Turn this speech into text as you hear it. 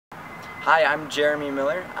Hi, I'm Jeremy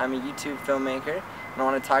Miller. I'm a YouTube filmmaker, and I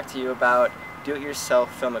want to talk to you about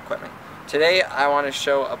do-it-yourself film equipment. Today I want to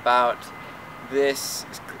show about this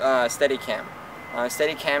Steadycam.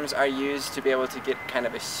 Steadycams are used to be able to get kind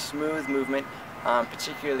of a smooth movement,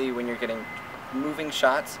 particularly when you're getting moving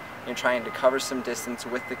shots. You're trying to cover some distance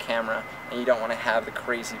with the camera, and you don't want to have the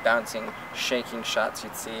crazy bouncing, shaking shots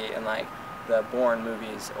you'd see in like the Bourne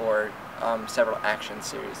movies or several action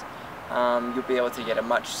series. You'll be able to get a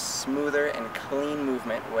much smoother and clean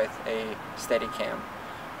movement with a Steadicam.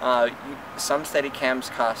 Some Steadicams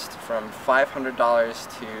cost from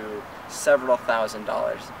 $500 to several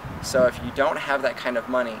 $1,000s. So if you don't have that kind of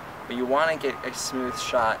money, but you want to get a smooth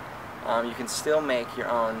shot, you can still make your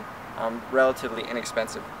own relatively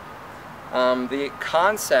inexpensive. The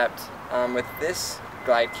concept with this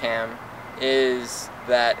glide cam is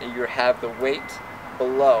that you have the weight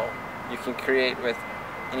below. You can create with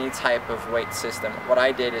any type of weight system. What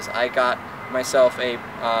I did is I got myself a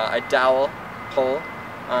dowel pole,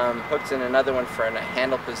 hooked in another one for a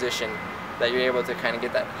handle position that you're able to kind of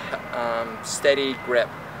get that steady grip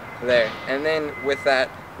there. And then with that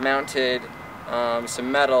mounted some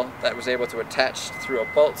metal that was able to attach through a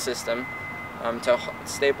bolt system to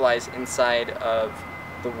stabilize inside of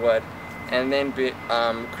the wood, and then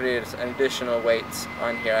created an additional weights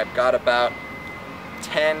on here. I've got about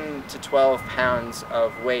 10 to 12 pounds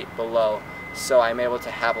of weight below, so I'm able to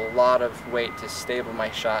have a lot of weight to stable my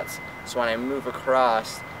shots. So when I move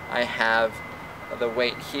across, I have the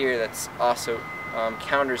weight here that's also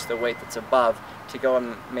counters the weight that's above to go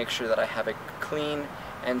and make sure that I have a clean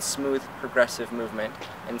and smooth progressive movement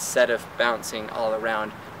instead of bouncing all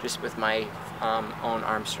around just with my own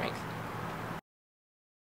arm strength.